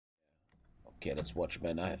Okay, let's watch,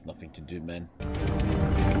 man. I have nothing to do, man. I'm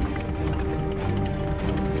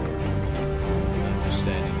just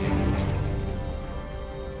standing here.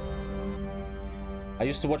 I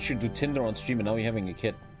used to watch you do Tinder on stream, and now you're having a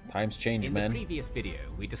kid. Times change, man. In the previous video,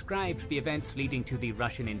 we described the events leading to the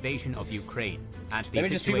Russian invasion of Ukraine and the Let me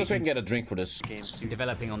just see if I can get a drink for this.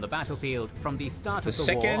 Developing on the battlefield from the start of The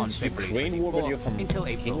the war on second February Ukraine war video 24th from until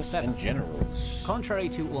April Kings 7th. and Generals. Contrary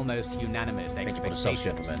to almost unanimous Thank you for the subs,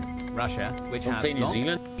 expectations, gentlemen. Russia, which Don't has play New long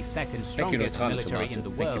Zealand. been the second Thank you, strongest Neutral military Tomato. in the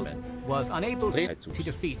Thank you, world, man. was unable Play to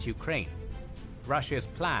defeat Ukraine. Russia's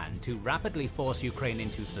plan to rapidly force Ukraine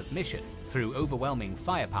into submission through overwhelming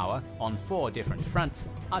firepower on 4 different fronts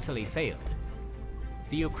utterly failed.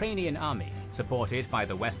 The Ukrainian army, supported by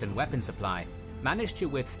the Western weapon supply, managed to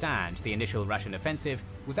withstand the initial Russian offensive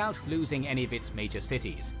without losing any of its major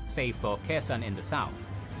cities, save for Kherson in the south.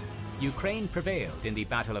 Ukraine prevailed in the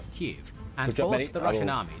Battle of Kiev and forced the Russian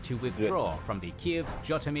army to withdraw from the Kiev,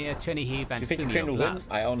 Zhytomyr, Chernihiv and Sumy oblasts.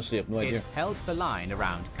 I honestly have no idea. It held the line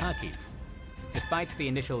around Kharkiv. Despite the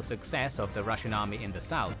initial success of the Russian army in the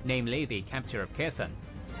south, namely the capture of Kherson,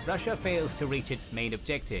 Russia failed to reach its main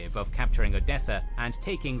objective of capturing Odessa and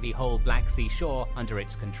taking the whole Black Sea shore under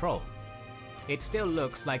its control. It still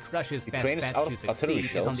looks like Russia's best bet to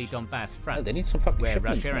succeed is on the Donbass front, where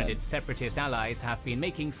Russia and its separatist allies have been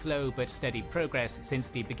making slow but steady progress since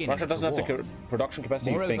the beginning of the war. Russia doesn't have the production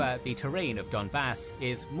capacity. Moreover, the terrain of Donbass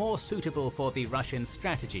is more suitable for the Russian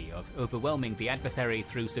strategy of overwhelming the adversary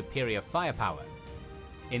through superior firepower.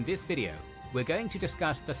 In this video, we're going to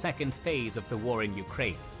discuss the second phase of the war in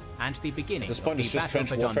Ukraine and the beginning of the battle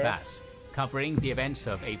for Donbass, covering the events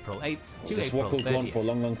of April 8th to April 30th. For a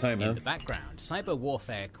long time, in the background, cyber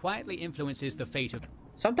warfare quietly influences the fate of...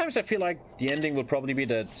 Sometimes I feel like the ending will probably be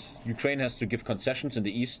that Ukraine has to give concessions in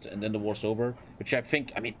the east and then the war's over, which I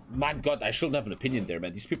think, I mean, my god, I shouldn't have an opinion there,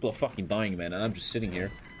 man. These people are fucking dying, man, and I'm just sitting here.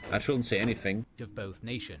 I shouldn't say anything. ...of both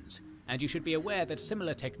nations. And you should be aware that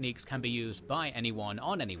similar techniques can be used by anyone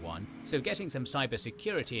on anyone, so getting some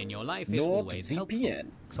cybersecurity in your life is always helpful.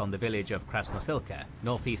 On the village of Krasnosilka,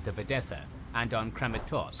 northeast of Odessa, and on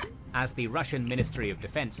Kramatorsk, as the Russian Ministry of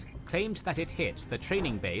Defense claimed that it hit the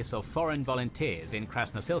training base of foreign volunteers in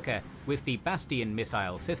Krasnosilka with the Bastion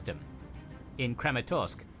missile system. In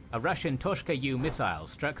Kramatorsk, a Russian Toshka-U missile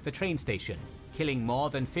struck the train station, killing more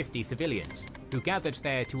than 50 civilians, who gathered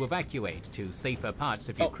there to evacuate to safer parts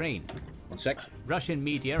of Ukraine. One sec. Russian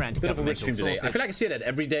media and Bit of a weird stream today. sources I feel like I say that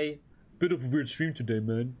every day. Bit of a weird stream today,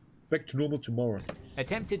 man. Back to normal tomorrow.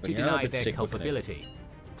 attempted to deny their culpability,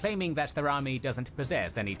 claiming that their army doesn't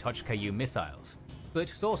possess any Tochka-U missiles. But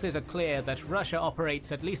sources are clear that Russia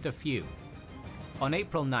operates at least a few. On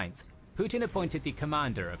April 9th, Putin appointed the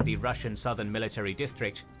commander of the Russian Southern Military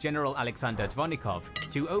District, General Alexander Dvornikov,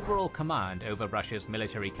 to overall command over Russia's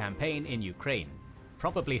military campaign in Ukraine,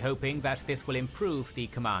 probably hoping that this will improve the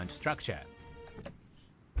command structure.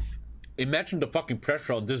 Imagine the fucking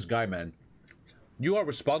pressure on this guy, man. You are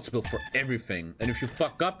responsible for everything, and if you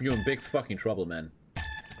fuck up, you're in big fucking trouble, man.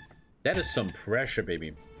 That is some pressure,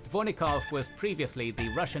 baby. Dvornikov was previously the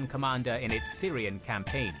Russian commander in its Syrian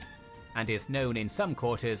campaign, and is known in some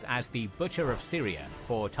quarters as the Butcher of Syria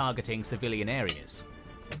for targeting civilian areas.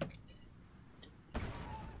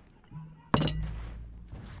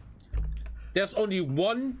 There's only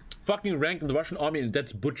one fucking rank in the Russian army, and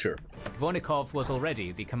that's Butcher. Dvornikov was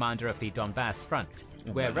already the commander of the Donbass front,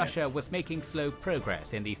 where Russia was making slow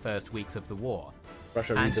progress in the first weeks of the war.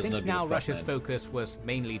 And since now Russia's focus was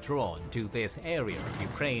mainly drawn to this area of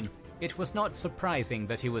Ukraine, it was not surprising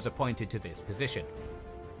that he was appointed to this position.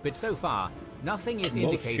 But so far, nothing is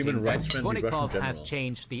indicating that Dvornikov has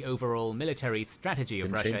changed the overall military strategy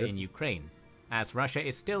of Russia in Ukraine, as Russia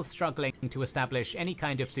is still struggling to establish any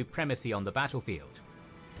kind of supremacy on the battlefield.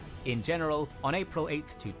 In general, on April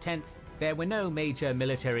 8th to 10th, there were no major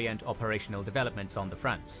military and operational developments on the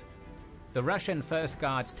fronts. The Russian 1st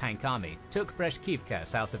Guards Tank Army took Breshkivka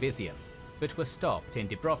south of Izium, but was stopped in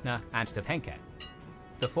Dubrovna and Tavhenka.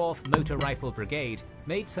 The 4th Motor Rifle Brigade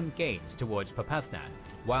made some gains towards Popasna,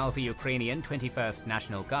 while the Ukrainian 21st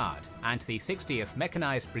National Guard and the 60th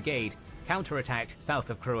Mechanized Brigade counterattacked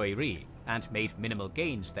south of Kroy and made minimal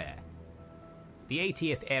gains there. The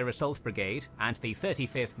 80th Air Assault Brigade and the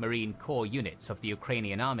 35th Marine Corps units of the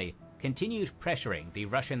Ukrainian Army continued pressuring the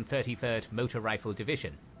Russian 33rd Motor Rifle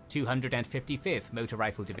Division, 255th Motor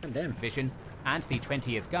Rifle Division, and the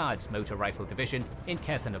 20th Guards Motor Rifle Division in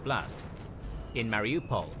Kherson Oblast. In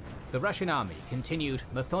Mariupol, the Russian army continued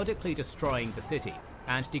methodically destroying the city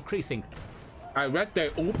and decreasing. I read they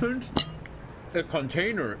opened a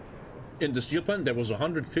container in the steel plant. There was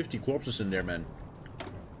 150 corpses in there, man.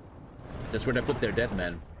 That's where they put their dead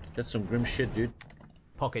man. That's some grim shit, dude.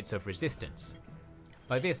 Pockets of resistance.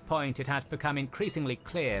 By this point, it had become increasingly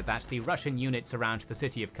clear that the Russian units around the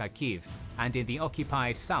city of Kharkiv and in the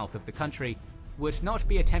occupied south of the country would not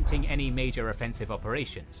be attempting any major offensive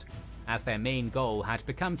operations, as their main goal had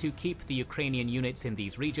become to keep the Ukrainian units in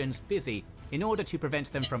these regions busy in order to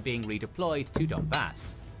prevent them from being redeployed to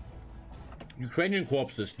Donbass. Ukrainian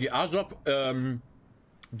corpses. The Azov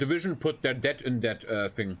division put their dead in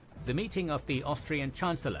that thing. The meeting of the Austrian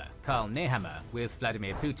Chancellor Karl Nehammer with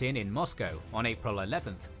Vladimir Putin in Moscow on April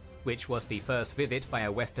 11th, which was the first visit by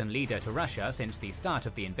a Western leader to Russia since the start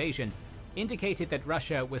of the invasion, indicated that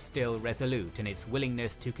Russia was still resolute in its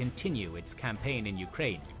willingness to continue its campaign in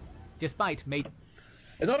Ukraine, despite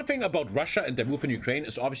Another thing about Russia and their move in Ukraine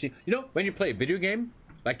is obviously, you know, when you play a video game,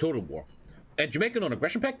 like Total War, and you make a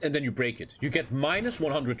non-aggression pact and then you break it, you get minus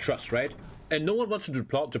 100 trust, right? And no one wants to do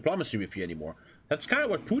diplomacy with you anymore. That's kind of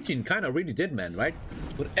what Putin kind of really did, man, right?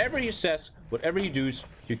 Whatever he says, whatever he does,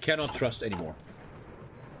 you cannot trust anymore.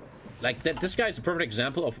 Like, this guy is a perfect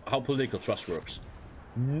example of how political trust works.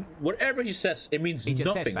 Whatever he says, it means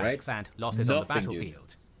nothing, right? And losses on the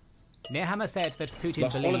battlefield. Nehammer said that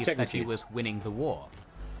Putin believed that he was winning the war.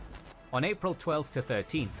 On April 12th to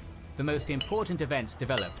 13th, the most important events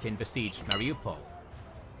developed in besieged Mariupol.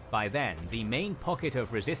 By then, the main pocket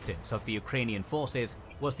of resistance of the Ukrainian forces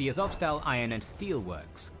was the Azovstal Iron and Steel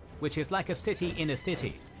Works, which is like a city in a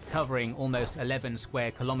city, covering almost 11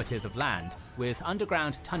 square kilometers of land, with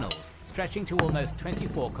underground tunnels stretching to almost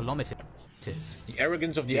 24 kilometers. The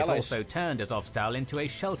arrogance of the Allies also turned Azovstal into a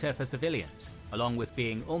shelter for civilians, along with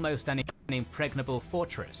being almost an impregnable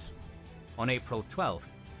fortress. On April 12th,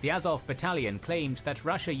 the Azov battalion claimed that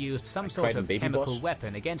Russia used some sort of chemical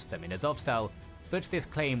weapon against them in Azovstal, but this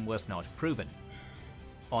claim was not proven.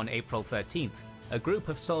 On April 13th, a group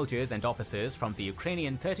of soldiers and officers from the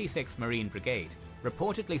Ukrainian 36th Marine Brigade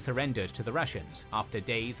reportedly surrendered to the Russians after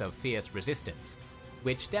days of fierce resistance,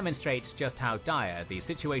 which demonstrates just how dire the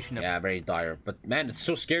situation of— Yeah, very dire. But man, it's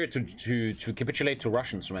so scary to capitulate to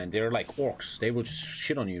Russians, man. They're like orcs. They will just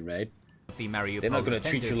shit on you, right? The Mariupol They're not going to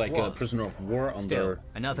treat you like a prisoner of war under Still,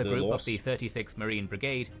 another group laws. of the 36th Marine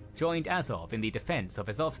Brigade joined Azov in the defense of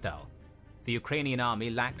Azovstal. The Ukrainian army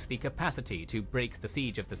lacked the capacity to break the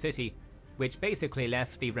siege of the city, which basically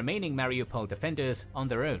left the remaining Mariupol defenders on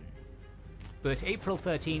their own. But April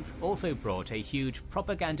 13th also brought a huge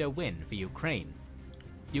propaganda win for Ukraine.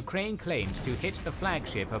 Ukraine claimed to hit the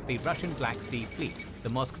flagship of the Russian Black Sea Fleet, the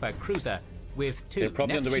Moskva cruiser, with two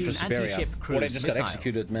Neptune anti-ship cruise missiles.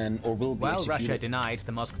 Executed, man, or will be While executed. Russia denied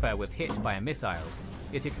the Moskva was hit by a missile,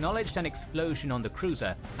 it acknowledged an explosion on the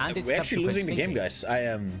cruiser and its subsequent sinking. The game, guys.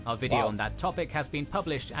 Our video on that topic has been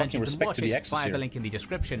published, and you can watch it via the link in the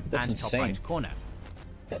description and top right corner.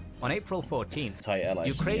 On April 14th,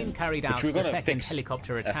 Ukraine carried out the second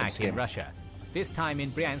helicopter attack in Russia, this time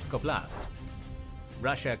in Bryansk Oblast.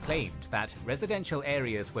 Russia claimed that residential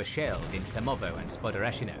areas were shelled in Klemovo and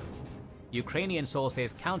Spodoreshino. Ukrainian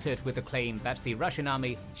sources countered with the claim that the Russian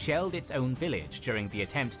army shelled its own village during the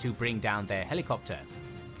attempt to bring down their helicopter.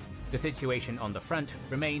 The situation on the front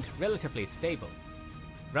remained relatively stable.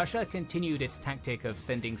 Russia continued its tactic of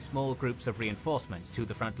sending small groups of reinforcements to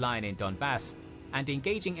the front line in Donbass and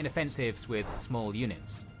engaging in offensives with small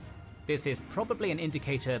units. This is probably an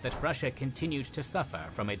indicator that Russia continued to suffer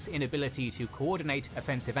from its inability to coordinate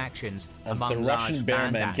offensive actions among large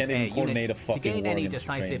land and air units to gain any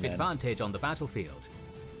decisive advantage on the battlefield.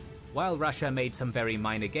 While Russia made some very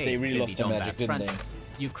minor gains in the Donbass front,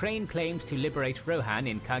 Ukraine claimed to liberate Rohan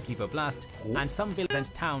in Kharkiv Oblast and some villages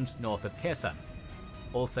and towns north of Kherson.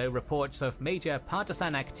 Also, reports of major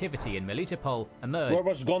partisan activity in Melitopol emerged. Where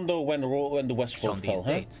was Gondo when the West Front fell,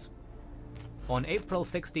 dates. On April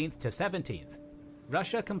 16th to 17th,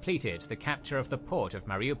 Russia completed the capture of the port of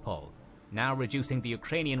Mariupol, now reducing the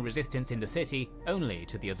Ukrainian resistance in the city only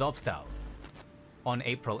to the Azovstal. On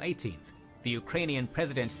April 18th, the Ukrainian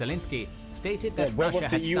President Zelensky stated that Russia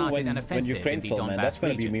had started an offensive in the Donbass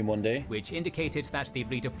region, which indicated that the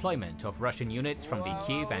redeployment of Russian units from the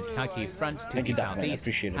Kiev and Kharkiv fronts to the southeast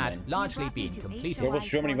had largely been completed. Where was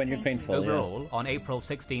Germany when Ukraine fell? Overall, on April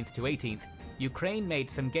 16th to 18th, Ukraine made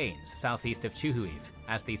some gains southeast of Chuhuiv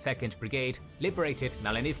as the 2nd Brigade liberated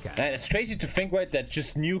Malinivka. And it's crazy to think, right, that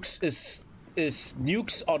just nukes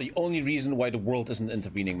nukes are the only reason why the world isn't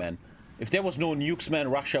intervening, man. If there was no nukes, man,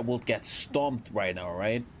 Russia would get stomped right now,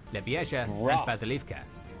 right? Lebezha and Basilivka,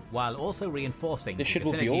 while also reinforcing the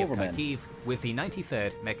vicinity of Kharkiv with the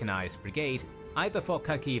 93rd Mechanized Brigade, either for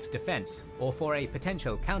Kharkiv's defense or for a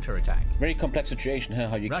potential counterattack. Very complex situation here,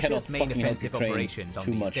 how you Russia's cannot main offensive operations on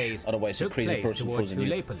these days otherwise took a crazy place person towards falls in you.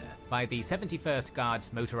 Ulepole by the 71st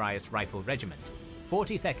Guards Motorized Rifle Regiment,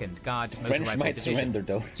 42nd Guards French Motor might Rifle Division, surrender,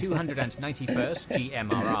 though. 291st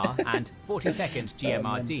GMRR, and 42nd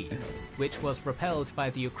GMRD, which was repelled by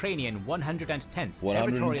the Ukrainian 110th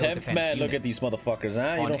Territorial Defense man, Unit. look at these motherfuckers,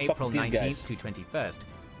 huh? You On don't fuck April with these 19th guys. to 21st,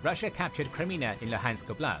 Russia captured Crimea in Luhansk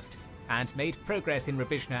Oblast and made progress in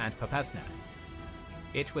Rubizhne and Popasna.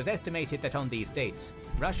 It was estimated that on these dates,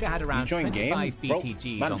 Russia had around 25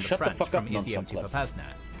 BTGs on the front from Izium to Popasna.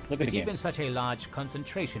 But even such a large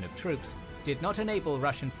concentration of troops did not enable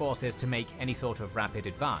Russian forces to make any sort of rapid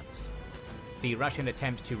advance. The Russian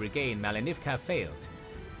attempt to regain Malinivka failed.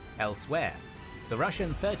 Elsewhere, the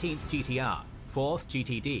Russian 13th GTR, 4th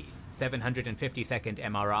GTD, 752nd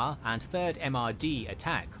MRR and 3rd MRD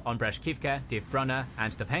attack on Breshkivka, Divbrona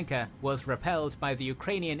and Dovhenka was repelled by the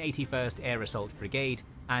Ukrainian 81st Air Assault Brigade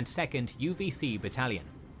and 2nd UVC Battalion.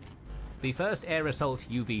 The 1st Air Assault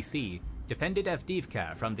UVC defended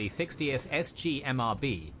Avdiivka from the 60th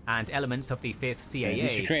SG-MRB and elements of the 5th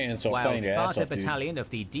CAA, while Sparta Battalion of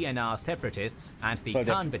the DNR Separatists and the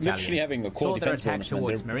Khan Battalion saw their attack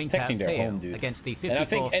towards Marinka fail against the 54th and I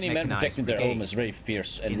think any man protecting their home Brigade. is very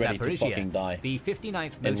fierce and In ready to fucking die. The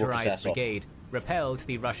 59th Motorized Brigade repelled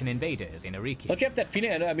the Russian invaders in Ariki. Don't you have that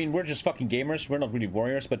feeling? I mean, we're just fucking gamers, we're not really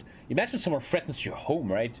warriors, but imagine someone threatens your home,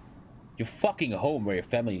 right? Your fucking home where your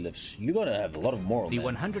family lives. You're gonna have a lot of moral. The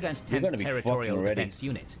 110th Territorial Defense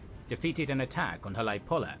Unit defeated an attack on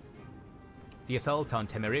Halaipola. The assault on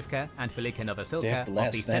Temerivka and Velika Novosilka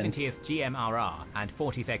of the 70th GMRR and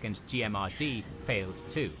 42nd GMRD failed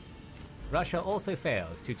too. Russia also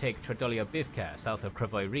failed to take Trodolyobivka south of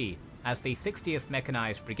Kryvyi Rih, as the 60th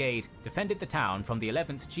Mechanized Brigade defended the town from the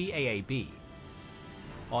 11th GAAB.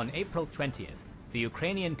 On April 20th, the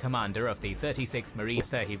Ukrainian commander of the 36th Marine,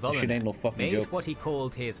 Serhiy Volodin, made what he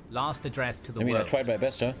called his last address to the world, I tried my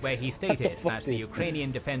best, huh? where he stated that the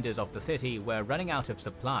Ukrainian defenders of the city were running out of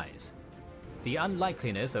supplies. The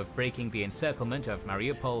unlikeliness of breaking the encirclement of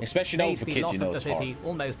Mariupol made the loss of the city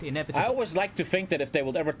almost inevitable. I always like to think that if they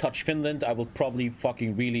would ever touch Finland, I will probably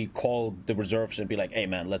fucking really call the reserves and be like, hey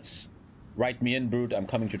man, let's write me in, brood, I'm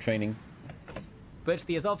coming to training. But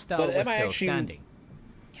the Azovstal was still standing.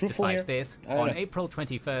 Despite this, on April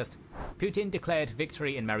 21st, Putin declared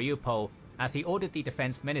victory in Mariupol as he ordered the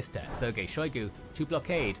defense minister, Sergei Shoigu, to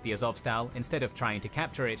blockade the Azovstal instead of trying to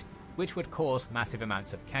capture it, which would cause massive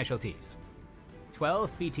amounts of casualties.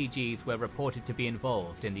 12 BTGs were reported to be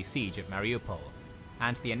involved in the siege of Mariupol,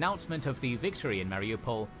 and the announcement of the victory in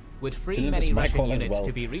Mariupol would free many Russian units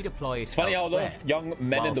to be redeployed It's funny how a lot of young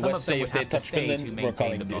men in the West say if they touch Finland, we're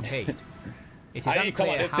calling the blockade. It is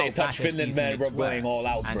unclear how they touch Finland, man, we're going all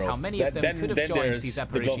out, bro. And how many of them could have joined the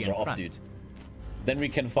Zaporizhian front. Dude. Then we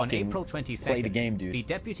can fucking On April 22nd, play the game, dude. The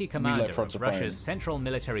deputy commander of Russia's Central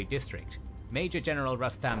Military District, Major General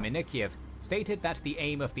Rustam Minikiev, stated that the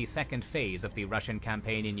aim of the second phase of the Russian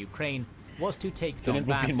campaign in Ukraine was to take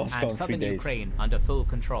Donbass and southern Ukraine under full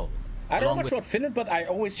control. I don't know much about Finland, but I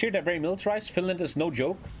always hear they're very militarized. Finland is no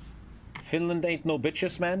joke. Finland ain't no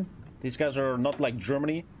bitches, man. These guys are not like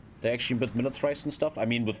Germany. They're actually a bit militarized and stuff. I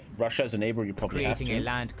mean, with Russia as a neighbor, you probably have to. Creating a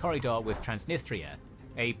land corridor with Transnistria,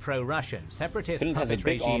 a pro-Russian separatist puppet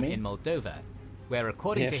regime in Moldova, where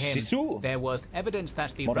according to him, there was evidence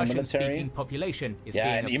that the Russian-speaking population is being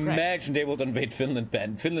oppressed. And imagine they would invade Finland,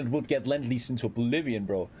 man. Finland would get Lend-Lease into oblivion,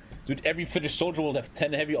 bro. Dude, every Finnish soldier will have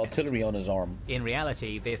 10 heavy artillery on his arm. In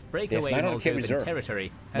reality, this breakaway Moldovan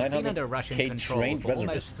territory has been under Russian control for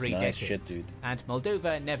almost 3 decades, and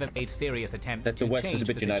Moldova never made serious attempts to change the situation. The West is a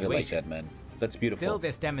bit united like that, man. That's beautiful. Still,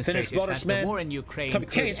 this demonstrates that the war in Ukraine could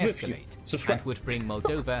escalate and would bring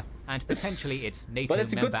Moldova and potentially its NATO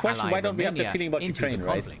member ally Romania into the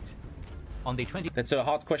conflict. On the 20th, that's a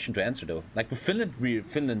hard question to answer, though. Like, with Finland,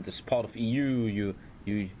 Finland is part of EU.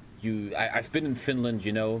 I've been in Finland,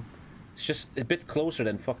 you know. It's just a bit closer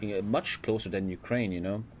than much closer than Ukraine, you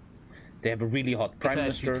know. They have a really hot prime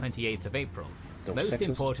minister. 28th of April. Most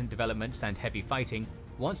important developments and heavy fighting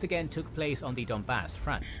once again took place on the Donbass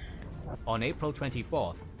front. On April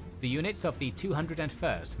 24th, the units of the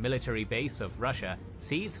 201st military base of Russia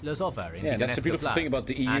seized Lozova in the that's the beautiful thing about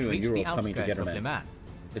the EU and Europe coming together, man.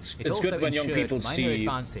 It's good when young people see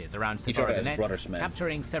advances around each other as brothers, man.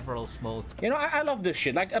 Capturing several small. You know, I love this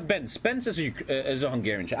shit. Like Benz is a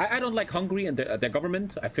Hungarian. I don't like Hungary and their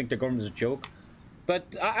government. I think their government is a joke.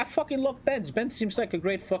 But I fucking love Benz. Benz seems like a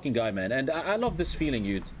great fucking guy, man. And I love this feeling,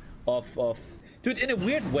 dude, dude, in a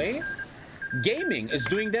weird way, gaming is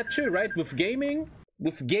doing that too, right? With gaming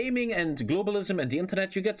and globalism and the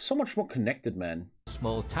internet, you get so much more connected, man.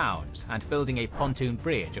 Small towns and building a pontoon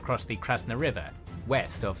bridge across the Krasna River,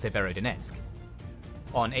 west of Severodonetsk.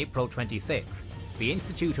 On April 26th, the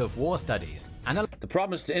Institute of War Studies The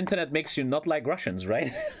problem is the internet makes you not like Russians,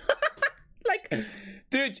 right? Like,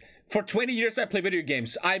 dude, for 20 years I play video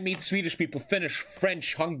games. I meet Swedish people, Finnish,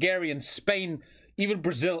 French, Hungarian, Spain, even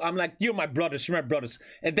Brazil. I'm like, you're my brothers, you're my brothers.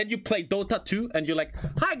 And then you play Dota 2 and you're like,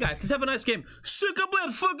 hi guys, let's have a nice game. Sucker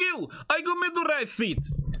blood, fuck you. I go middle right feet.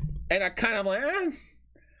 And I kind of like,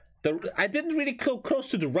 I didn't really go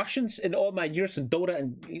close to the Russians in all my years in Dota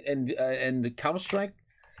and Counter-Strike.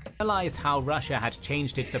 Realized how Russia had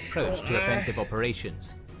changed its approach to offensive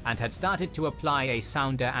operations and had started to apply a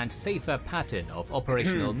sounder and safer pattern of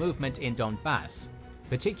operational movement in Donbass,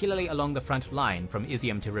 particularly along the front line from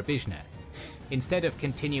Izium to Rubizhne. Instead of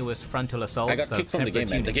continuous frontal assaults of separate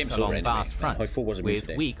units along vast fronts with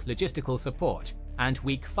weak logistical support and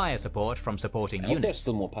weak fire support from supporting units,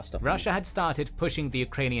 Russia had started pushing the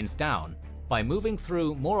Ukrainians down by moving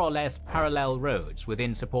through more or less parallel roads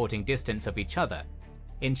within supporting distance of each other,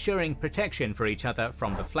 ensuring protection for each other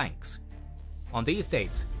from the flanks. On these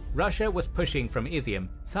dates, Russia was pushing from Izium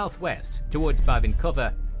southwest towards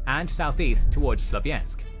Bavinkovo and southeast towards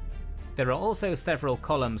Sloviansk. There are also several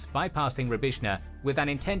columns bypassing Rubizhne with an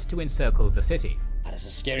intent to encircle the city. That is a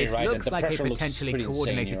scary it looks like a potentially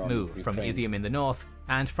coordinated move from Izium in the north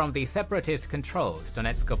and from the separatist-controlled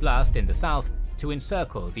Donetsk Oblast in the south to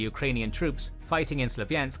encircle the Ukrainian troops fighting in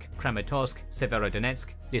Sloviansk, Kramatorsk,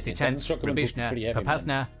 Severodonetsk, Lysychansk, Rubizhne,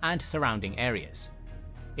 Popasna, and surrounding areas.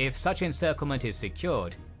 If such encirclement is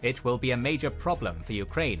secured, it will be a major problem for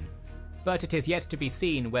Ukraine. But it is yet to be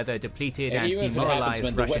seen whether depleted and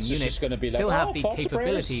demoralized Russian units still have the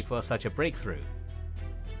capability for such a breakthrough.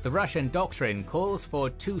 The Russian doctrine calls for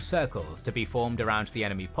two circles to be formed around the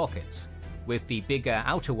enemy pockets, with the bigger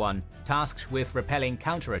outer one tasked with repelling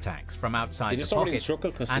counterattacks from outside the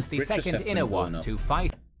pocket, and the second inner one to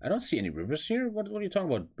fight. I don't see any rivers here. What are you talking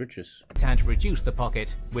about, bridges? And reduce the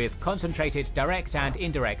pocket with concentrated direct and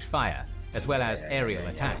indirect fire, as well as aerial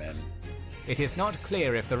attacks. It is not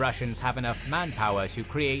clear if the Russians have enough manpower to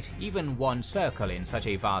create even one circle in such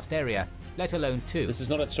a vast area, let alone two. This is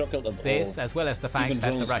not encircled at all. This, as well as the fact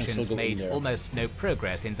that the Russians made almost no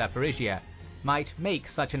progress in Zaporizhia, might make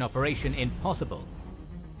such an operation impossible.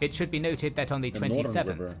 It should be noted that on the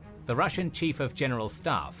 27th, the Russian Chief of General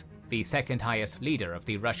Staff, the second highest leader of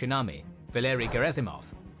the Russian army, Valery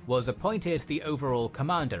Gerasimov, was appointed the overall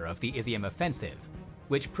commander of the Izium offensive,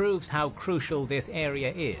 which proves how crucial this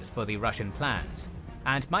area is for the Russian plans,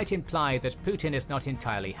 and might imply that Putin is not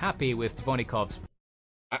entirely happy with Dvornikov's.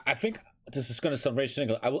 I think this is going to sound very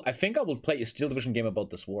cynical. I think I will play a Steel Division game about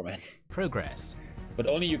this war, man. Progress. But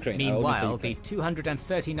only Ukraine. Meanwhile, the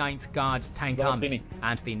 239th Guards Tank Army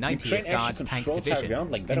and the 90th Guards Tank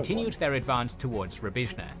Division continued their advance towards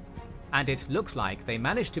Rubizhne, and it looks like they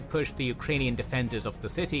managed to push the Ukrainian defenders of the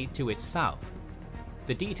city to its south.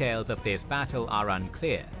 The details of this battle are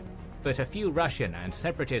unclear, but a few Russian and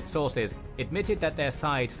separatist sources admitted that their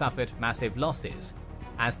side suffered massive losses,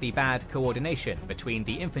 as the bad coordination between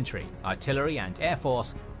the infantry, artillery and air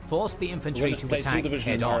force forced the infantry to attack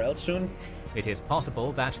head-on. It is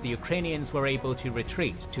possible that the Ukrainians were able to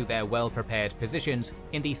retreat to their well-prepared positions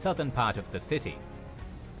in the southern part of the city.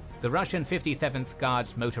 The Russian 57th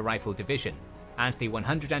Guards Motor Rifle Division and the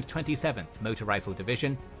 127th Motor Rifle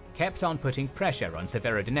Division kept on putting pressure on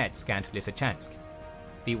Severodonetsk and Lysychansk.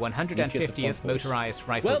 The 150th Motorized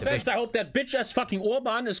Rifle Division... Well, Benz, I hope that bitch-ass fucking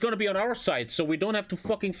Orban is gonna be on our side, so we don't have to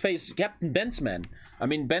fucking face Captain Benz, man. I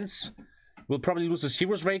mean, Benz will probably lose his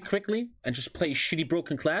heroes very quickly and just play shitty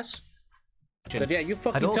broken class. But yeah, you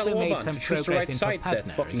fucking had also tell made Orban some to choose the progress right in side,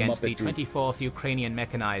 Popasna against the 24th Ukrainian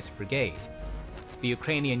Mechanized Brigade. The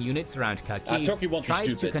Ukrainian units around Kharkiv Turkey won't be tried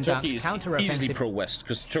stupid. to conduct Turkey is counter-offensive... easily pro-West,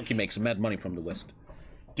 because Turkey makes mad money from the West.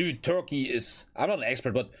 Dude, Turkey is... I'm not an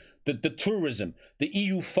expert, but the tourism, the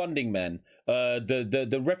EU funding, man,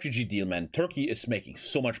 the refugee deal, man. Turkey is making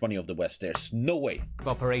so much money off the West. There's no way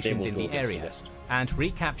operations in the area and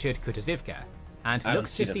recaptured Kutuzivka and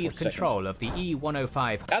looks to seize control of the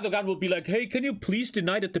E-105. Erdogan will be like, hey, can you please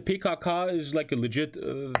deny that the PKK is like a legit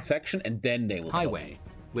faction? And then they will highway,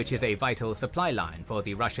 which is a vital supply line for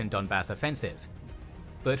the Russian Donbass offensive.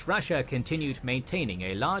 But Russia continued maintaining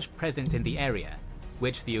a large presence in the area,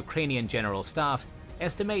 which the Ukrainian General Staff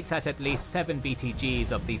estimates at least 7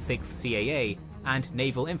 BTGs of the 6th CAA and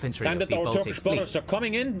naval infantry of the Baltic Fleet. Are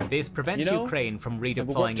coming in. This prevents Ukraine from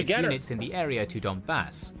redeploying its units in the area to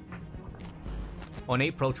Donbass. On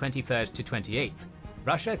April 23rd to 28th,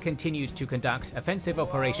 Russia continued to conduct offensive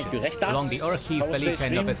operations along the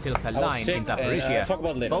Orkhiv-Felipe-Novosilka line in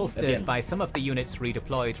Zaporizhia, bolstered by some of the units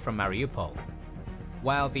redeployed from Mariupol.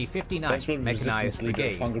 While the 59th Mechanized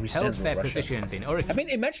Brigade held their positions in Orkhiv. I mean,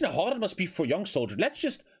 imagine how hard it must be for young soldiers. Let's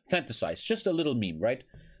just fantasize. Just a little meme, right?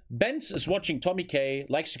 Benz is watching TommyKay,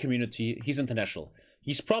 likes the community. He's international.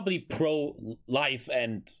 He's probably pro-life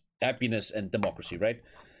and happiness and democracy, right?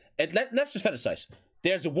 And let's just fantasize.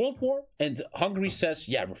 There's a world war, and Hungary says,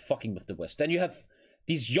 yeah, we're fucking with the West. Then you have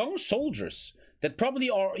these young soldiers that probably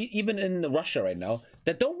are even in Russia right now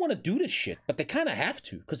that don't want to do this shit, but they kind of have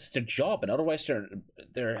to because it's their job, and otherwise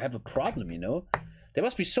they have a problem, you know? There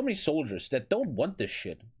must be so many soldiers that don't want this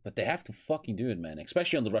shit, but they have to fucking do it, man.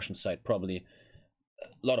 Especially on the Russian side, probably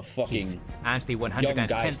a lot of fucking and the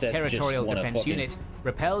 110th Territorial Defense Unit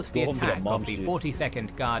repelled the attack of the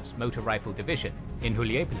 42nd Guards Motor Rifle Division in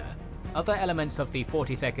Huliepole. Other elements of the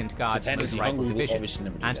 42nd Guards Motor Rifle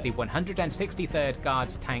Division and the 163rd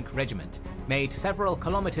Guards Tank Regiment made several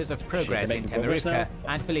kilometers of progress in Temerivka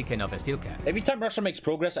and Velika Novosilka. Every time Russia makes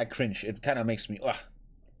progress, I cringe. It kind of makes me...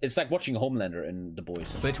 It's like watching Homelander in The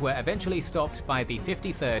Boys. But were eventually stopped by the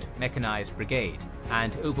 53rd Mechanized Brigade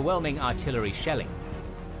and overwhelming artillery shelling.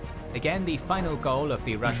 Again, the final goal of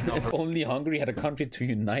the Russian if only Hungary had a country to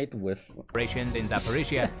unite with. Operations in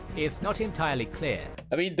Zaporizhia is not entirely clear.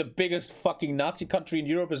 I mean, the biggest fucking Nazi country in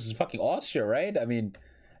Europe is fucking Austria, right? I mean,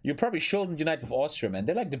 you probably shouldn't unite with Austria, man.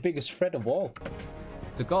 They're like the biggest threat of all.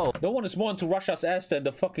 The goal... No one is more into Russia's ass than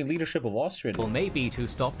the fucking leadership of Austria. ...may be to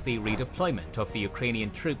stop the redeployment of the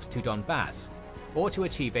Ukrainian troops to Donbass, or to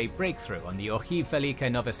achieve a breakthrough on the Orchiv-Velika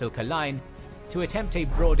Novosilka line to attempt a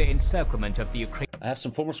broader encirclement of the Ukraine. I have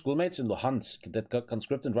some former schoolmates in Luhansk that got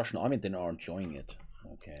conscripted in Russian army and they are enjoying it.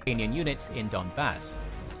 Okay. Ukrainian units in Donbass.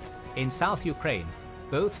 In South Ukraine,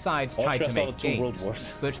 both sides tried to make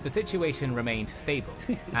gains, but the situation remained stable,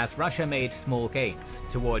 as Russia made small gains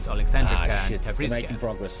towards Alexandrivka and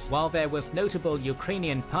Tavrizhka, while there was notable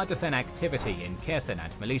Ukrainian partisan activity in Kherson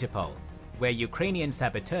and Melitopol, where Ukrainian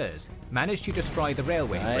saboteurs managed to destroy the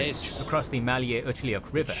railway bridge across the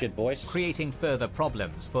Malye-Utliok River, creating further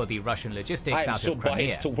problems for the Russian logistics out of Crimea.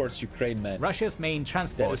 Biased towards Ukraine, man. Russia's main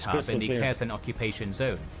transport hub in the Kherson occupation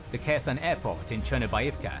zone, the Kherson airport in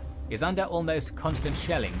Chernobyivka, is under almost constant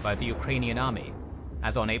shelling by the Ukrainian army.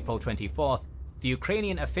 As on April 24th, the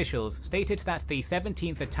Ukrainian officials stated that the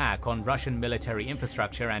 17th attack on Russian military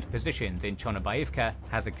infrastructure and positions in Chernobyivka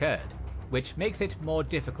has occurred, which makes it more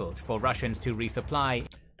difficult for Russians to resupply.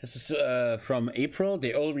 This is from April.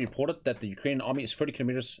 They all reported that the Ukrainian army is 30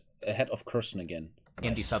 kilometers ahead of Kherson again.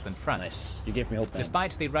 In the southern front. Nice. You gave me hope, man.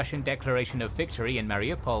 Despite the Russian declaration of victory in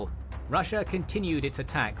Mariupol, Russia continued its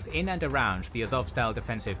attacks in and around the Azovstal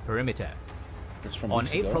defensive perimeter. This is from on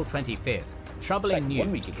April 25th, troubling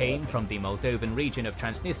news came from the Moldovan region of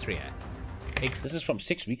Transnistria. This is from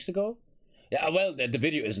 6 weeks ago? Yeah, well, the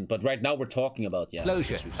video isn't, but right now we're talking about,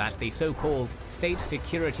 explosions at the so-called State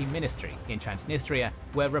Security Ministry in Transnistria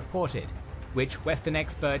were reported, which Western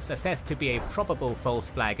experts assessed to be a probable false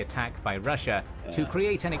flag attack by Russia to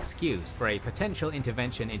create an excuse for a potential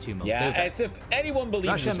intervention into Moldova. Yeah, as if anyone believes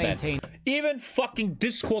Russia this, maintained man. Even fucking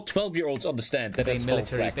Discord 12-year-olds understand that it's a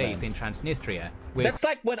military flag, base man. in Transnistria. That's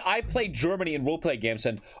like when I played Germany in roleplay games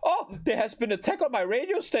and, oh, there has been an attack on my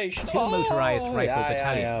radio station. Two motorized rifle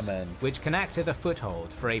battalions, which can act as a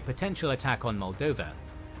foothold for a potential attack on Moldova.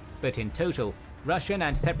 But in total, Russian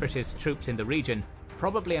and separatist troops in the region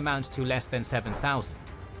probably amount to less than 7,000,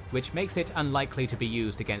 which makes it unlikely to be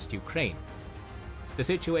used against Ukraine. The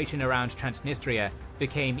situation around Transnistria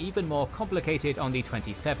became even more complicated on the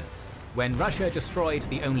 27th, when Russia destroyed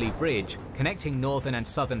the only bridge connecting northern and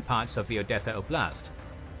southern parts of the Odessa Oblast,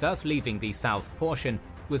 thus leaving the south portion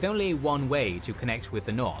with only one way to connect with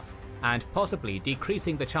the north, and possibly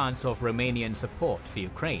decreasing the chance of Romanian support for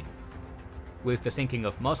Ukraine. With the sinking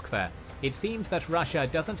of Moskva, it seems that Russia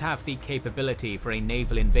doesn't have the capability for a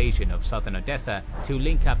naval invasion of southern Odessa to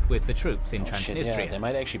link up with the troops in Transnistria,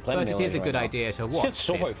 but it is a good idea to watch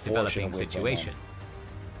this developing situation.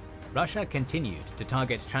 Russia continued to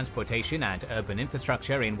target transportation and urban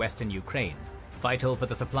infrastructure in western Ukraine, vital for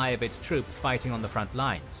the supply of its troops fighting on the front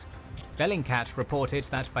lines. Bellingcat reported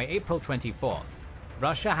that by April 24th,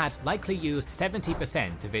 Russia had likely used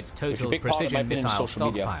 70% of its total precision missile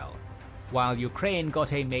stockpile, while Ukraine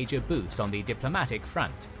got a major boost on the diplomatic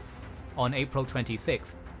front. On April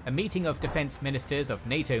 26th, a meeting of defense ministers of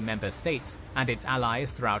NATO member states and its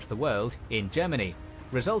allies throughout the world in Germany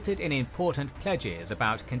resulted in important pledges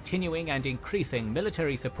about continuing and increasing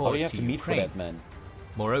military support to Ukraine.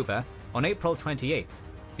 Moreover, on April 28th,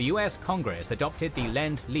 the US Congress adopted the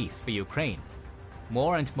Lend-Lease for Ukraine.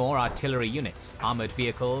 More and more artillery units, armored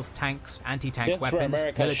vehicles, tanks, anti-tank weapons,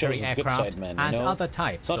 military aircraft, and other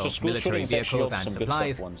types of military vehicles and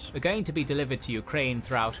supplies are going to be delivered to Ukraine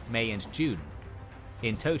throughout May and June.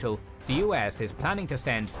 In total, the US is planning to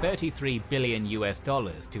send $33 billion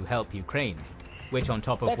to help Ukraine. which on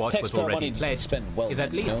top of what was already pledged, is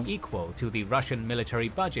at least equal to the Russian military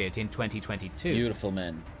budget in 2022. Beautiful,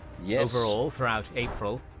 man. Yes. Overall, throughout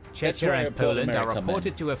April, Czechia and Poland are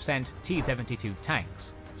reported to have sent T-72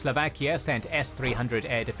 tanks. Slovakia sent S-300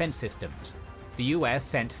 air defense systems. The US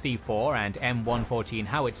sent C-4 and M114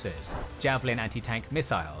 howitzers, Javelin anti-tank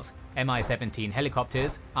missiles, Mi-17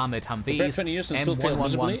 helicopters, armored Humvees,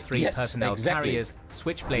 M1113 personnel carriers,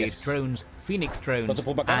 Switchblade drones, Phoenix drones,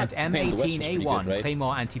 and M18A1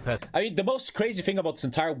 Claymore anti-personnel. I mean, the most crazy thing about this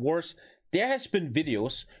entire war, there has been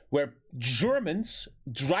videos where Germans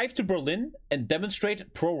drive to Berlin and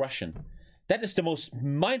demonstrate pro-Russian. That is the most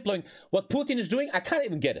mind-blowing. What Putin is doing, I can't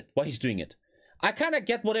even get it, why he's doing it. I kind of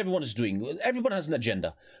get what everyone is doing. Everyone has an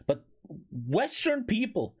agenda. But Western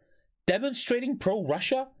people demonstrating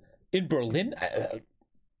pro-Russia in Berlin,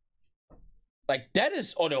 like, that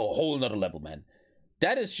is on a whole nother level, man.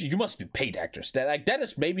 That is, you must be paid actors. That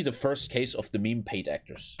is maybe the first case of the meme paid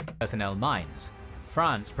actors. Personnel mines.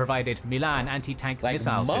 France provided Milan anti-tank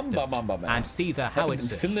missile systems and Caesar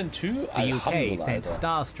howitzers. Finland too? The UK sent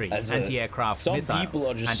Starstream anti-aircraft missiles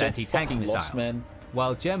and anti-tank missiles,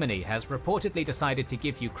 while Germany has reportedly decided to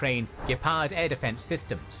give Ukraine Gepard air defense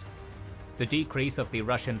systems. The decrease of the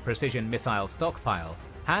Russian precision missile stockpile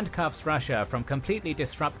handcuffs Russia from completely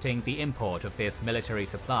disrupting the import of this military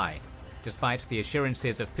supply, despite the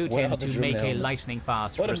assurances of Putin to make a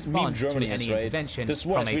lightning-fast response to any intervention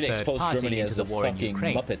from a third party into the war in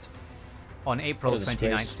Ukraine. On April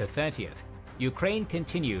 29th to 30th, Ukraine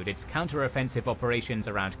continued its counter-offensive operations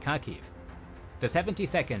around Kharkiv. The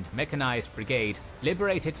 72nd Mechanized Brigade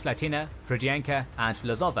liberated Slatina, Prudianka, and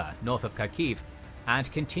Lozova north of Kharkiv,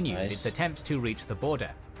 and continued its attempts to reach the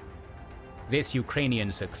border. This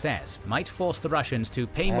Ukrainian success might force the Russians to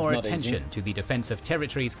pay more attention to the defense of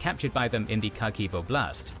territories captured by them in the Kharkiv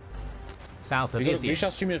Oblast. South of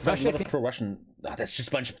Izium, Russia pro-Russian. That's just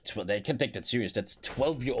a bunch of. They can't take that serious. That's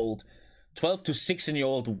 12-year-old. 12 to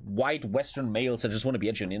 16-year-old white Western males that just want to be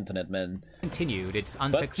edgy on the internet, man. Continued its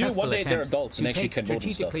unsuccessful attempts to take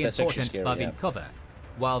strategically important Bavin cover,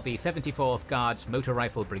 while the 74th Guards Motor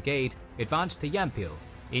Rifle Brigade advanced to Yampil,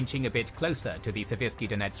 inching a bit closer to the Seversky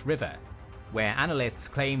Donets River, where analysts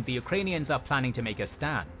claim the Ukrainians are planning to make a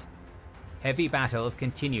stand. Heavy battles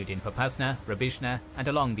continued in Popasna, Rubizhna, and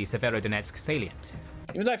along the Severodonetsk salient.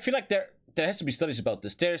 Even though I feel like there has to be studies about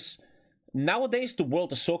this. Nowadays, the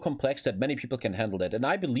world is so complex that many people can handle that. And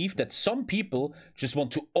I believe that some people just want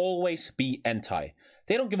to always be anti.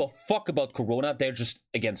 They don't give a fuck about Corona. They're just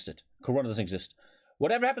against it. Corona doesn't exist.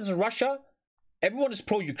 Whatever happens in Russia, everyone is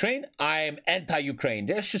pro-Ukraine. I am anti-Ukraine.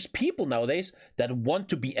 There's just people nowadays that want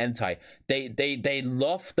to be anti. They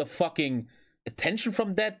love the fucking attention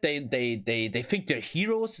from that. They think they're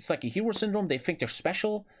heroes. It's like a hero syndrome. They think they're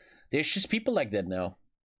special. There's just people like that now.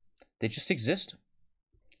 They just exist.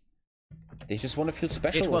 They just want to feel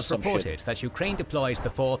special. It was reported that Ukraine deployed the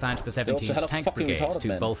 4th and the 17th Tank Brigades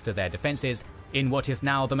to bolster their defenses in what is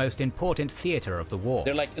now the most important theater of the war.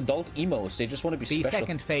 They're like adult emos. They just want to be special. The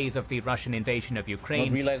second phase of the Russian invasion of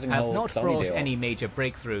Ukraine has not brought any major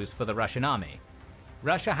breakthroughs for the Russian army.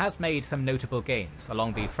 Russia has made some notable gains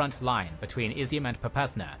along the front line between Izium and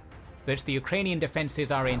Popasna, but the Ukrainian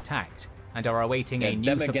defenses are intact and are awaiting a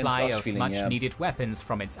new supply of much-needed weapons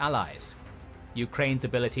from its allies. Ukraine's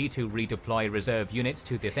ability to redeploy reserve units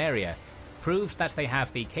to this area proves that they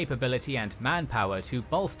have the capability and manpower to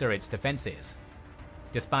bolster its defenses.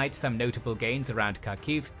 Despite some notable gains around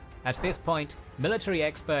Kharkiv, at this point, military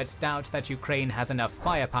experts doubt that Ukraine has enough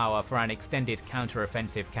firepower for an extended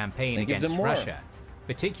counter-offensive campaign against Russia,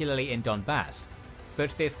 particularly in Donbass.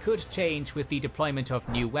 But this could change with the deployment of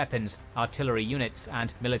new weapons, artillery units,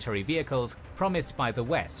 and military vehicles promised by the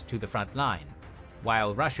West to the front line,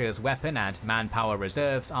 while Russia's weapon and manpower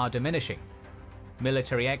reserves are diminishing.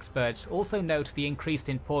 Military experts also note the increased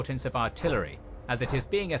importance of artillery, as it is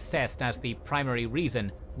being assessed as the primary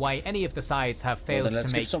reason why any of the sides have failed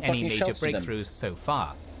to make any major breakthroughs so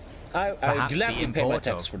far. Perhaps the import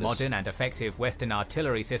of modern and effective Western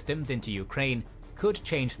artillery systems into Ukraine could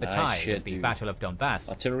change the tide of the Battle of Donbass.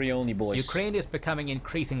 Artillery only, boys. Ukraine is becoming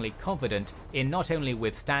increasingly confident in not only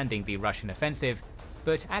withstanding the Russian offensive,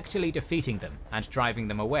 but actually defeating them and driving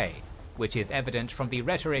them away, which is evident from the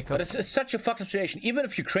rhetoric of... But it's such a fucked up situation. Even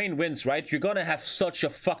if Ukraine wins, right, you're gonna have such a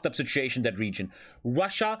fucked up situation in that region.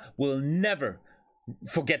 Russia will never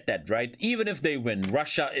forget that, right? Even if they win,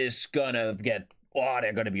 Russia is gonna get... Oh,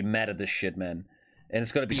 they're gonna be mad at this shit, man. And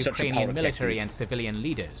it's gonna be such a Ukrainian military and civilian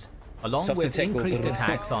leaders, along with increased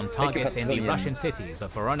attacks on targets in the Russian cities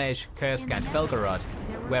of Voronezh, Kursk and Belgorod,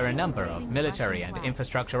 where a number of military and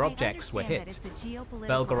infrastructure objects were hit.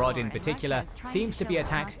 Belgorod in particular seems to be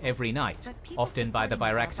attacked every night, often by the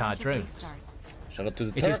Bayraktar drones.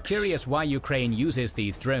 It is curious why Ukraine uses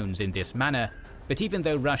these drones in this manner, but even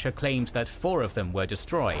though Russia claimed that 4 of them were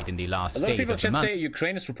destroyed in the last days of the month... A lot of people say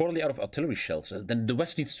Ukraine is reportedly out of artillery shells, then the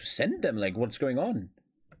West needs to send them, like, what's going on?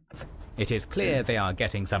 It is clear they are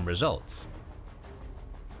getting some results.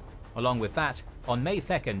 Along with that, on May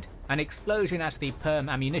 2nd, an explosion at the Perm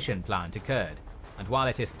ammunition plant occurred, and while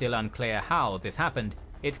it is still unclear how this happened,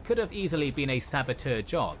 it could have easily been a saboteur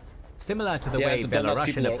job, similar to the way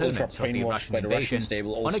Belarusian opponents of the Russian invasion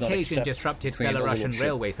on occasion disrupted Belarusian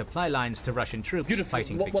railway supply lines to Russian troops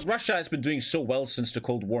fighting for... What Russia has been doing so well since the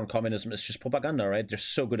Cold War and communism is just propaganda, right? They're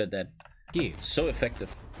so good at that. So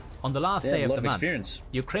effective. On the last day of the month,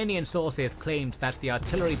 Ukrainian sources claimed that the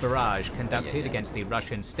artillery barrage conducted against the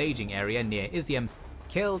Russian staging area near Izium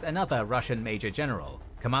killed another Russian major general,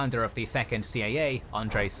 commander of the 2nd CAA,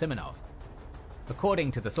 Andrei Simonov.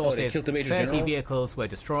 According to the sources, 30 vehicles were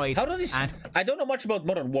destroyed. I don't know much about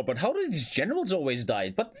modern war, but how do these generals always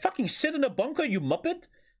die? But fucking sit in a bunker, you muppet?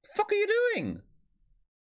 The fuck are you doing?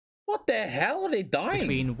 What the hell are they dying?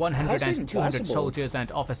 Between 100 and 200 soldiers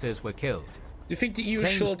and officers were killed. Do you think the EU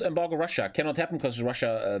should embargo Russia? Cannot happen because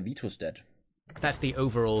Russia vetoes that. That the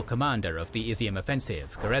overall commander of the Izium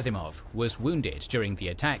offensive, Gerasimov, was wounded during the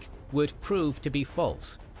attack would prove to be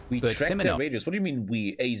false. We tracked their radios. What do you mean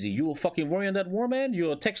we, AZ? You were fucking worried on that war, man?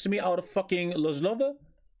 You're texting me out of fucking Loslova?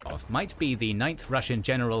 Might be the 9th Russian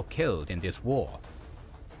general killed in this war.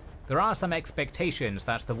 There are some expectations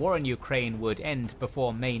that the war in Ukraine would end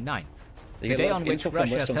before May 9th, the day on which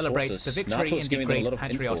Russia celebrates the victory in the Great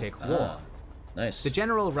Patriotic War. Nice. The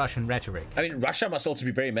general Russian rhetoric. I mean, Russia must also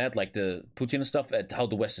be very mad, like the Putin and stuff, at how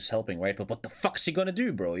the West is helping, right? But what the fuck's he gonna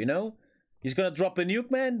do, bro, you know? He's gonna drop a nuke,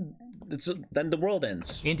 man? Then the world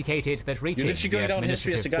ends. Indicated that reaching the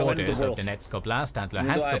administrative borders of Donetsk Oblast and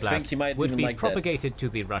Luhansk Oblast would be propagated to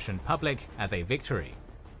the Russian public as a victory.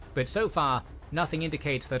 But so far, nothing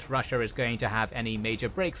indicates that Russia is going to have any major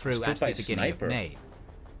breakthrough at the beginning of May.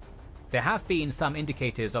 There have been some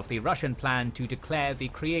indicators of the Russian plan to declare the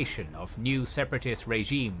creation of new separatist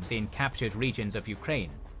regimes in captured regions of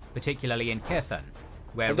Ukraine, particularly in Kherson,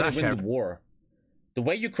 where Russia win the war. The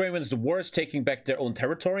way Ukraine wins the war is taking back their own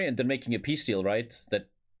territory and then making a peace deal, right? That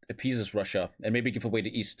appeases Russia and maybe give away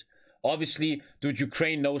the East. Obviously, dude,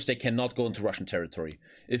 Ukraine knows they cannot go into Russian territory.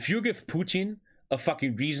 If you give Putin a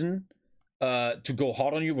fucking reason to go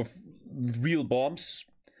hard on you with real bombs,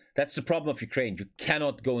 that's the problem of Ukraine. You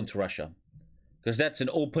cannot go into Russia. Because that's an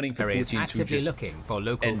opening for Putin to just... There is actively looking for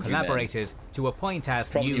local collaborators to appoint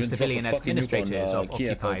as new civilian administrators of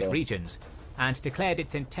occupied regions, and declared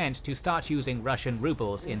its intent to start using Russian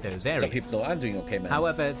rubles in those areas. Some people know I'm doing okay, man.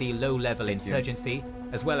 However, the low-level insurgency,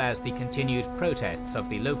 as well as the continued protests of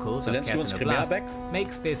the locals of Kherson Oblast,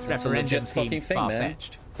 makes this referendum seem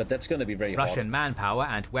far-fetched. But that's going to be very Russian manpower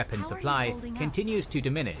and weapon supply continues to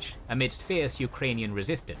diminish amidst fierce Ukrainian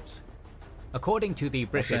resistance. According to the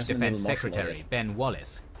British Defence Secretary Ben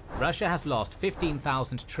Wallace, Russia has lost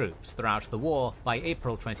 15,000 troops throughout the war by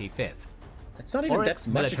April 25th. It's not even that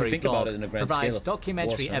much if you think about it in a grand scale. Provides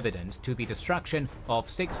documentary evidence to the destruction of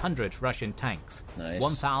 600 Russian tanks,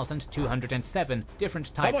 1,207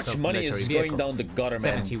 different types of military vehicles,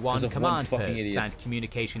 71 command posts and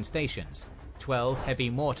communication stations, 12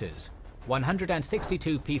 heavy mortars,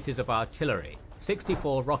 162 pieces of artillery,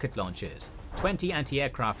 64 rocket launchers, 20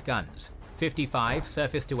 anti-aircraft guns, 55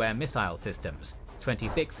 surface-to-air missile systems,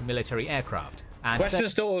 26 military aircraft, and...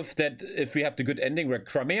 Questions though if we have the good ending where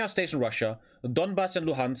Crimea stays in Russia, Donbas and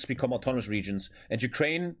Luhansk become autonomous regions, and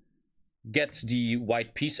Ukraine gets the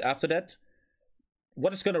white peace after that.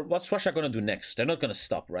 What's Russia gonna do next? They're not gonna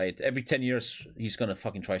stop, right? Every 10 years he's gonna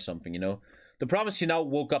fucking try something, you know? The problem is he now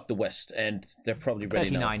woke up the West, and they're probably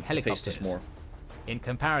ready now to face this more. In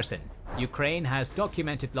comparison, Ukraine has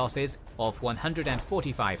documented losses of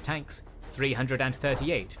 145 tanks,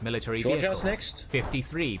 338 military vehicles,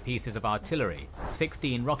 53 pieces of artillery,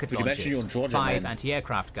 16 rocket launchers, 5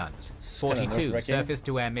 anti-aircraft guns, 42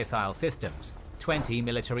 surface-to-air missile systems, 20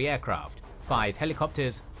 military aircraft, 5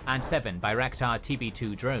 helicopters, and 7 Bayraktar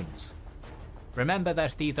TB2 drones. Remember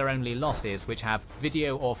that these are only losses which have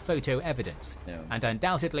video or photo evidence, and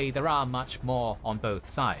undoubtedly there are much more on both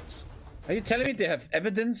sides. Are you telling me they have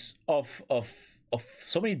evidence of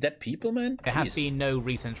so many dead people, man? There have been no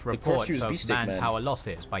recent reports of manpower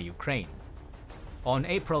losses by Ukraine. On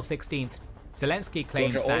April 16th, Zelensky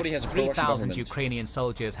claimed that 3,000 Ukrainian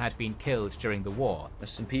soldiers had been killed during the war.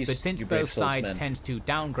 Rest in peace, but since both sides tend to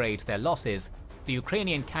downgrade their losses, the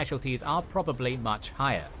Ukrainian casualties are probably much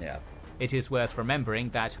higher. It is worth remembering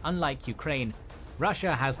that, unlike Ukraine,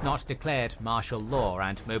 Russia has not declared martial law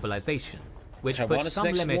and mobilization, which puts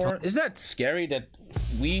some limit on... Isn't that scary that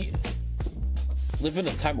we live in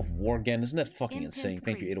a time of war again? Isn't that fucking insane?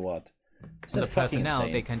 Thank you, Eduard. The personnel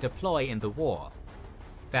they can deploy in the war.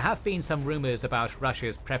 There have been some rumors about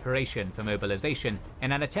Russia's preparation for mobilization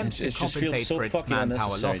in an attempt to compensate for its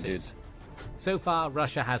manpower losses. So far,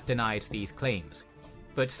 Russia has denied these claims,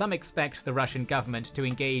 but some expect the Russian government to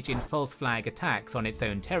engage in false flag attacks on its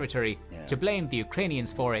own territory, to blame the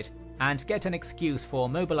Ukrainians for it, and get an excuse for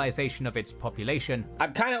mobilization of its population.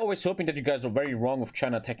 I'm kind of always hoping that you guys are very wrong with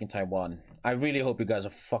China attacking Taiwan. I really hope you guys are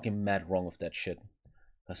fucking mad wrong with that shit.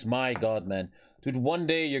 Because my god, man. Dude, one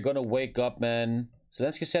day you're gonna wake up, man.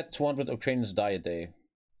 Zelensky said 200 Ukrainians die a day.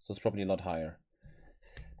 So it's probably a lot higher.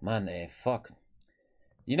 Man, fuck.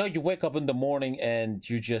 You know, you wake up in the morning and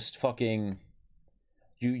you just fucking...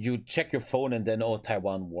 You check your phone and then, oh,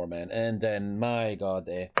 Taiwan war, man. And then, my god,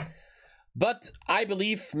 But I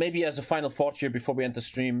believe, maybe as a final thought here before we end the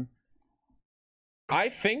stream, I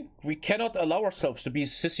think we cannot allow ourselves to be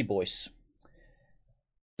sissy boys.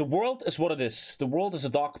 The world is what it is. The world is a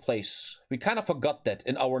dark place. We kind of forgot that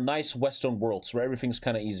in our nice Western worlds where everything's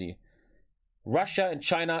kind of easy. Russia and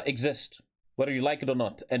China exist, whether you like it or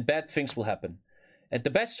not, and bad things will happen. And the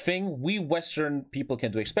best thing we Western people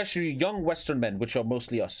can do, especially young Western men, which are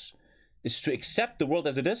mostly us, is to accept the world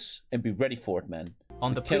as it is and be ready for it, man.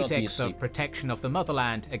 On the pretext of protection of the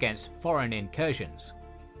motherland against foreign incursions.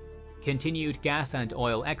 Continued gas and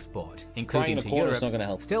oil export, including to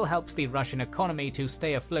Europe, still helps the Russian economy to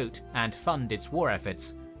stay afloat and fund its war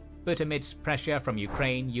efforts. But amidst pressure from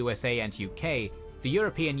Ukraine, USA and UK, the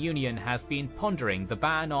European Union has been pondering the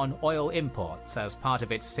ban on oil imports as part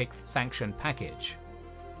of its 6th sanction package.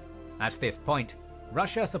 At this point,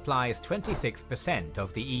 Russia supplies 26%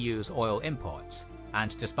 of the EU's oil imports,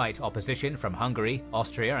 and despite opposition from Hungary,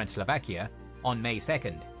 Austria and Slovakia, on May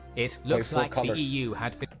 2nd, it looks like the EU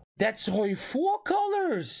had been... That's HOI4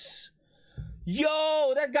 colors!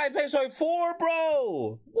 Yo, that guy plays HOI4,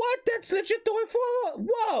 bro! What? That's legit HOI4?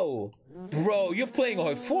 Whoa! Bro, you're playing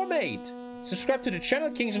HOI4, mate! Subscribe to the channel,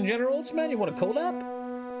 Kings and Generals, man. You want to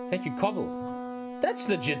collab? Thank you, Cobble. That's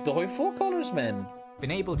legit HOI4 colors, man. Been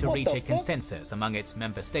able to reach a consensus among its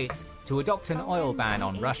member states to adopt an oil ban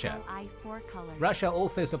on Russia. Russia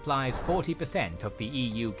also supplies 40% of the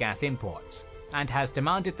EU gas imports and has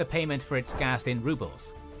demanded the payment for its gas in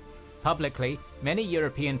rubles. Publicly, many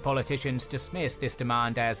European politicians dismiss this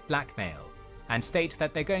demand as blackmail and state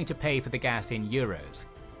that they're going to pay for the gas in euros.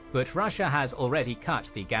 But Russia has already cut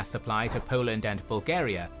the gas supply to Poland and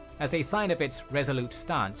Bulgaria as a sign of its resolute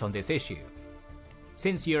stance on this issue.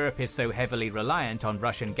 Since Europe is so heavily reliant on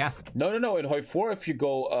Russian gas... No, in HOI4, if you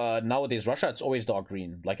go nowadays Russia, it's always dark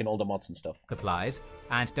green, like in all the mods and stuff. ...supplies,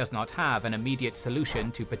 and does not have an immediate solution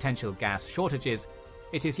to potential gas shortages,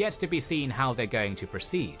 it is yet to be seen how they're going to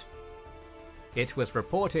proceed. It was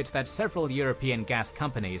reported that several European gas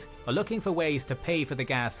companies are looking for ways to pay for the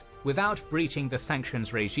gas without breaching the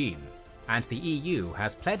sanctions regime, and the EU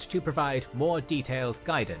has pledged to provide more detailed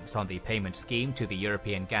guidance on the payment scheme to the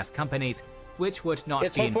European gas companies, which would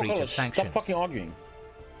not be in breach of sanctions. Stop fucking arguing.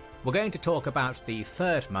 We're going to talk about the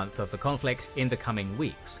 3rd month of the conflict in the coming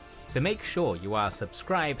weeks, so make sure you are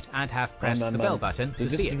subscribed and have pressed the bell button to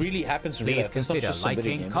see it. This really happens in real life. Please consider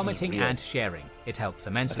liking, commenting and sharing. It helps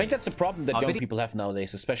immensely. I think that's a problem that young people have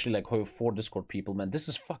nowadays, especially like HOI4 Discord people, man. This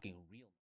is fucking real.